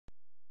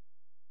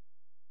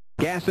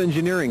Gas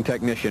engineering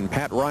technician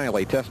Pat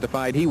Riley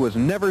testified he was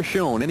never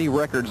shown any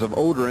records of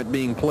odorant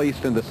being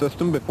placed in the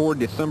system before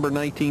December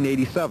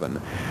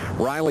 1987.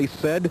 Riley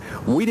said,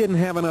 "We didn't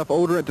have enough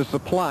odorant to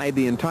supply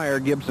the entire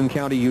Gibson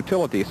County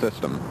utility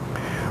system."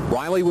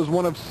 Riley was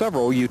one of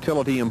several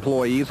utility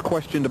employees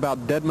questioned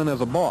about Dedman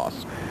as a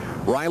boss.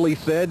 Riley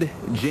said,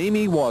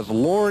 "Jamie was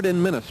lord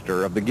and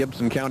minister of the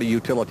Gibson County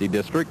Utility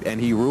District,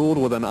 and he ruled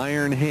with an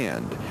iron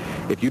hand.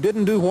 If you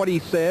didn't do what he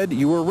said,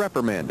 you were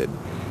reprimanded."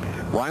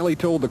 Riley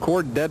told the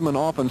court Dedman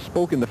often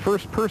spoke in the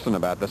first person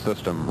about the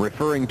system,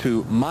 referring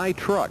to "my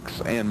trucks"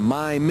 and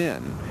 "my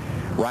men."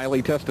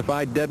 Riley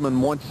testified Dedman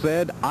once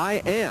said,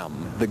 "I am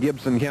the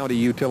Gibson County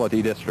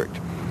Utility District."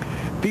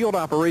 Field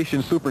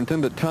Operations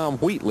Superintendent Tom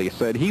Wheatley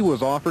said he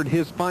was offered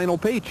his final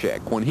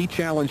paycheck when he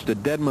challenged a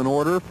Dedman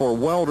order for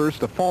welders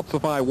to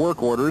falsify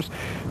work orders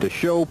to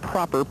show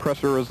proper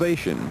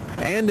pressurization.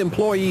 And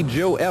employee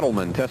Joe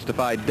Edelman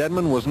testified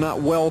Dedman was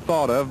not well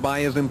thought of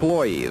by his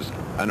employees.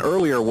 An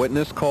earlier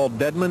witness called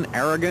Dedman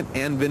arrogant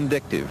and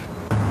vindictive.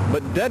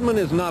 But Dedman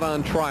is not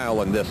on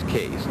trial in this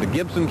case. The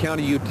Gibson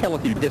County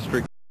Utility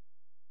District